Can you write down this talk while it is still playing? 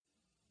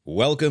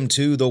Welcome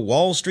to the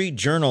Wall Street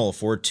Journal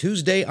for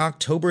Tuesday,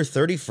 October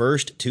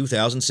 31st,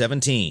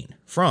 2017,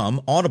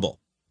 from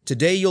Audible.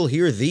 Today you'll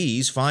hear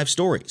these 5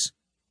 stories.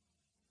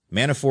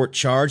 Manafort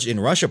charged in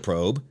Russia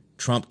probe,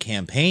 Trump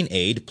campaign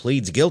aide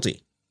pleads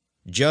guilty.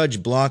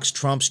 Judge blocks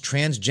Trump's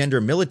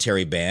transgender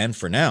military ban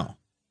for now.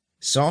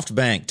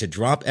 SoftBank to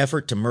drop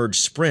effort to merge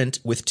Sprint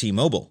with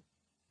T-Mobile.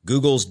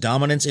 Google's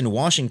dominance in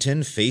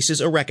Washington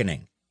faces a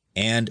reckoning.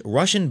 And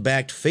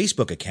Russian-backed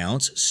Facebook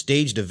accounts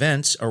staged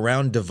events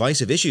around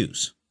divisive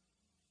issues.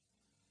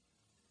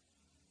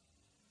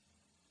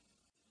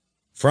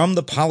 From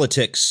the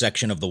politics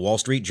section of the Wall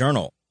Street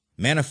Journal,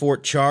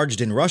 Manafort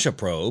charged in Russia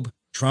probe,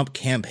 Trump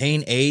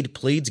campaign aide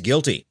pleads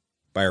guilty,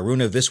 by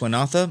Aruna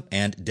Viswanatha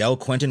and Del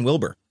Quentin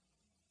Wilbur.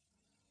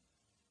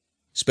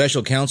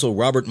 Special counsel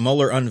Robert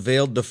Mueller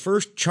unveiled the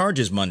first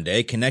charges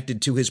Monday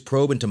connected to his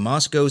probe into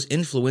Moscow's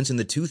influence in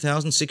the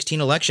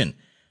 2016 election,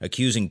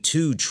 accusing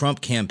 2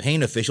 Trump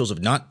campaign officials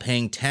of not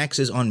paying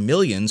taxes on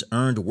millions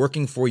earned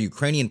working for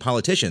Ukrainian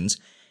politicians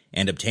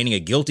and obtaining a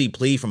guilty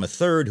plea from a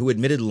third who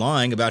admitted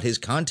lying about his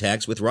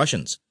contacts with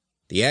Russians.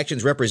 The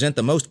actions represent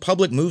the most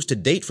public moves to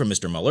date from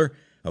Mr. Mueller,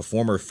 a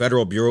former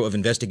Federal Bureau of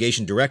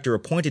Investigation director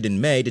appointed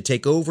in May to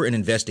take over an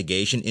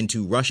investigation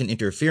into Russian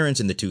interference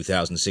in the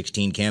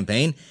 2016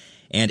 campaign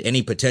and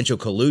any potential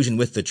collusion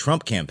with the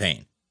Trump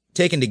campaign.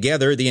 Taken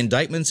together, the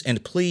indictments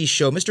and pleas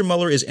show Mr.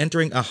 Mueller is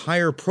entering a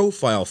higher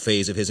profile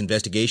phase of his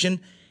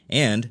investigation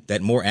and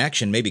that more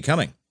action may be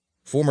coming.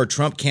 Former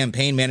Trump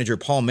campaign manager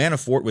Paul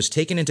Manafort was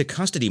taken into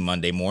custody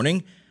Monday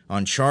morning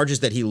on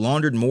charges that he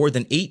laundered more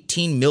than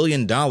 $18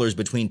 million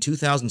between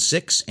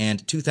 2006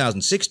 and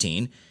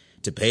 2016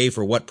 to pay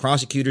for what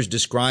prosecutors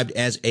described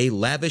as a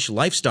lavish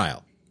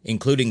lifestyle,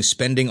 including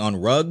spending on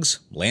rugs,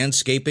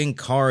 landscaping,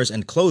 cars,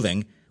 and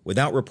clothing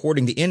without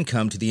reporting the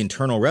income to the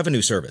Internal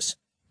Revenue Service.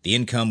 The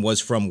income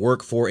was from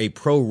work for a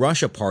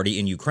pro-Russia party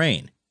in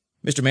Ukraine.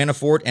 Mr.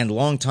 Manafort and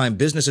longtime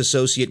business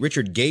associate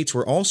Richard Gates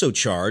were also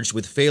charged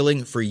with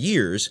failing for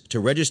years to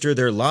register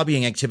their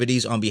lobbying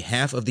activities on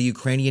behalf of the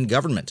Ukrainian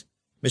government.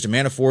 Mr.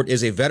 Manafort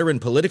is a veteran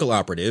political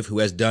operative who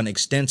has done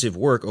extensive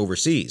work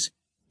overseas.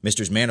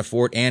 Mr.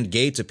 Manafort and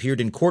Gates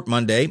appeared in court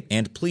Monday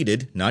and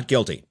pleaded not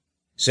guilty.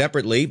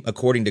 Separately,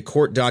 according to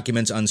court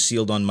documents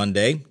unsealed on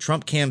Monday,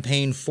 Trump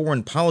campaign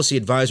foreign policy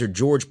advisor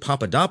George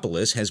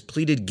Papadopoulos has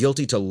pleaded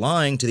guilty to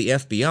lying to the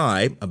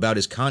FBI about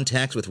his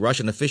contacts with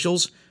Russian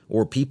officials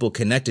or people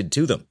connected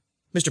to them.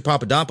 Mr.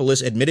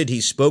 Papadopoulos admitted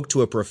he spoke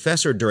to a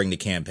professor during the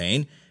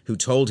campaign who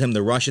told him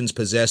the Russians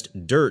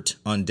possessed dirt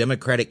on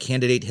Democratic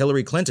candidate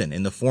Hillary Clinton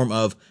in the form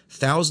of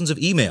thousands of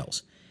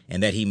emails,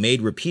 and that he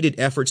made repeated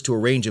efforts to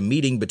arrange a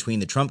meeting between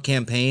the Trump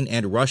campaign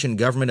and Russian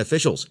government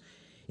officials,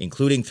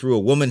 including through a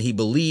woman he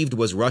believed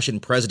was Russian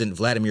President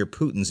Vladimir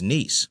Putin's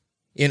niece.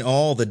 In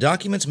all, the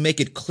documents make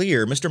it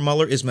clear Mr.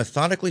 Mueller is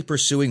methodically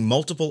pursuing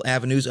multiple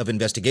avenues of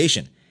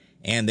investigation,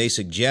 and they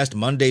suggest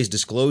Monday's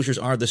disclosures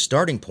are the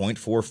starting point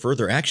for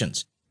further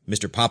actions.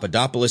 Mr.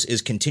 Papadopoulos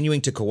is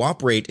continuing to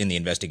cooperate in the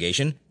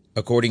investigation,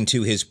 according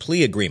to his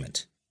plea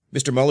agreement.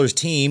 Mr. Mueller's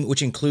team,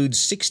 which includes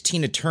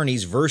 16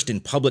 attorneys versed in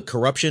public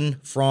corruption,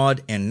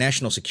 fraud, and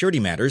national security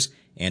matters,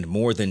 and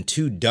more than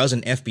 24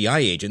 FBI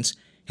agents,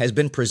 has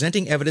been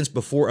presenting evidence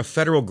before a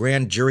federal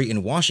grand jury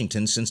in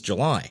Washington since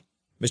July.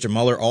 Mr.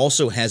 Mueller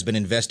also has been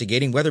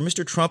investigating whether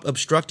Mr. Trump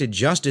obstructed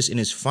justice in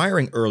his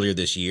firing earlier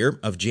this year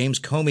of James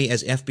Comey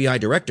as FBI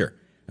director,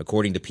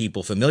 according to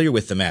people familiar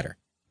with the matter.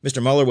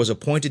 Mr. Mueller was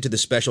appointed to the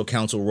special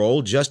counsel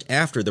role just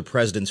after the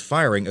president's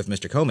firing of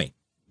Mr. Comey.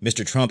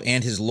 Mr. Trump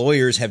and his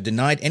lawyers have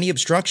denied any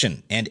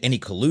obstruction and any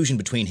collusion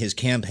between his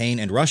campaign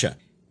and Russia.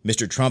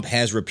 Mr. Trump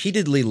has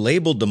repeatedly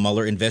labeled the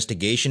Mueller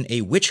investigation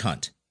a witch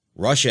hunt.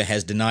 Russia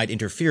has denied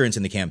interference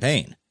in the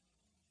campaign.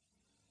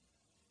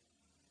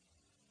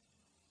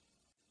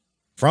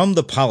 From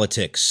the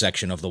politics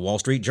section of the Wall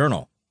Street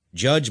Journal,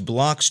 Judge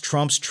blocks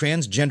Trump's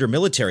transgender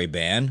military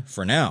ban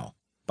for now,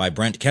 by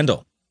Brent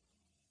Kendall.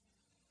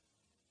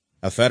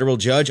 A federal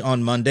judge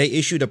on Monday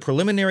issued a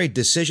preliminary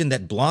decision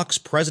that blocks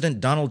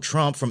President Donald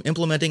Trump from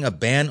implementing a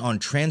ban on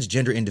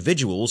transgender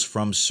individuals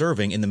from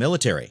serving in the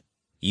military.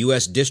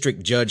 U.S.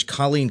 District Judge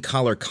Colleen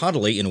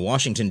Collar-Cotterly in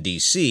Washington,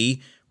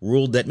 D.C.,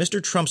 ruled that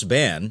Mr. Trump's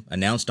ban,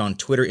 announced on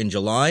Twitter in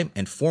July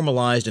and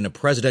formalized in a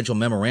presidential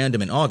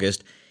memorandum in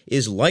August,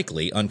 is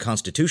likely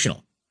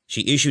unconstitutional.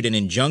 She issued an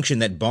injunction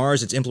that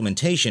bars its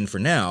implementation for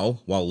now,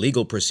 while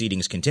legal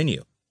proceedings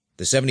continue.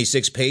 The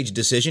 76-page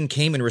decision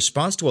came in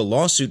response to a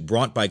lawsuit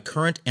brought by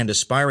current and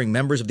aspiring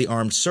members of the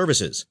armed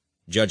services.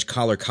 Judge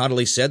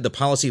Collar-Cotterly said the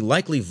policy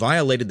likely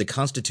violated the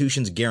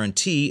Constitution's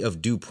guarantee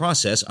of due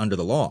process under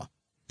the law.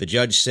 The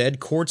judge said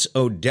courts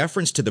owe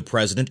deference to the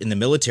president in the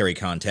military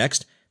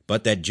context,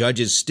 but that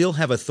judges still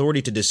have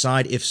authority to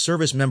decide if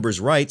service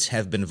members' rights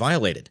have been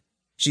violated.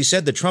 She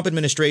said the Trump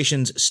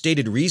administration's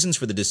stated reasons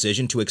for the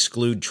decision to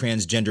exclude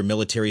transgender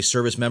military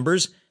service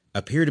members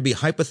appear to be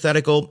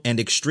hypothetical and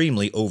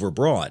extremely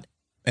overbroad.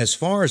 As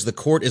far as the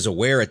court is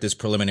aware at this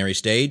preliminary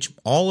stage,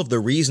 all of the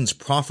reasons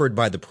proffered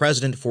by the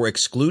president for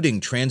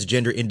excluding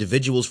transgender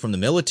individuals from the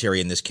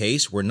military in this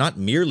case were not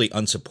merely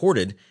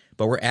unsupported,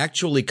 but were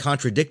actually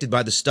contradicted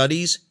by the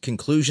studies,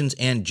 conclusions,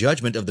 and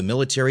judgment of the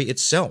military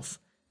itself,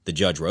 the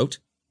judge wrote.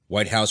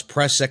 White House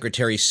Press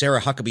Secretary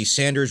Sarah Huckabee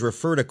Sanders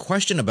referred a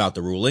question about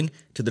the ruling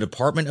to the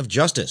Department of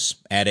Justice,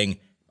 adding,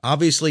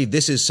 "Obviously,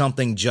 this is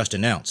something just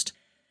announced."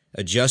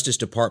 A Justice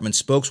Department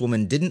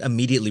spokeswoman didn't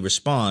immediately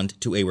respond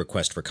to a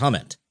request for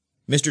comment.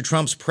 Mr.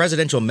 Trump's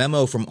presidential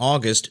memo from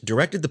August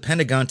directed the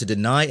Pentagon to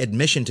deny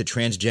admission to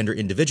transgender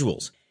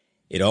individuals.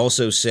 It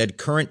also said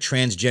current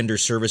transgender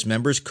service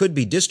members could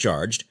be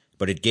discharged,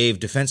 but it gave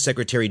Defense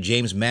Secretary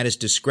James Mattis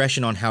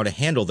discretion on how to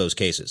handle those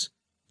cases.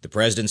 The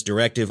president's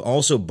directive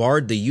also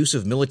barred the use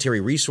of military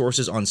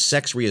resources on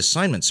sex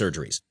reassignment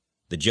surgeries.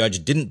 The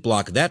judge didn't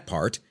block that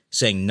part,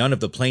 saying none of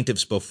the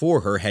plaintiffs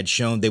before her had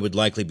shown they would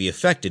likely be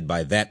affected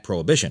by that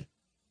prohibition.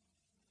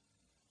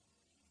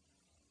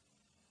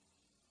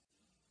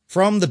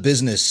 From the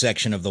business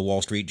section of the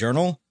Wall Street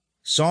Journal,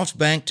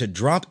 SoftBank to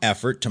drop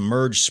effort to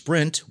merge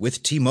Sprint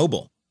with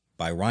T-Mobile,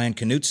 by Ryan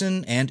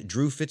Knutson and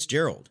Drew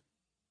Fitzgerald.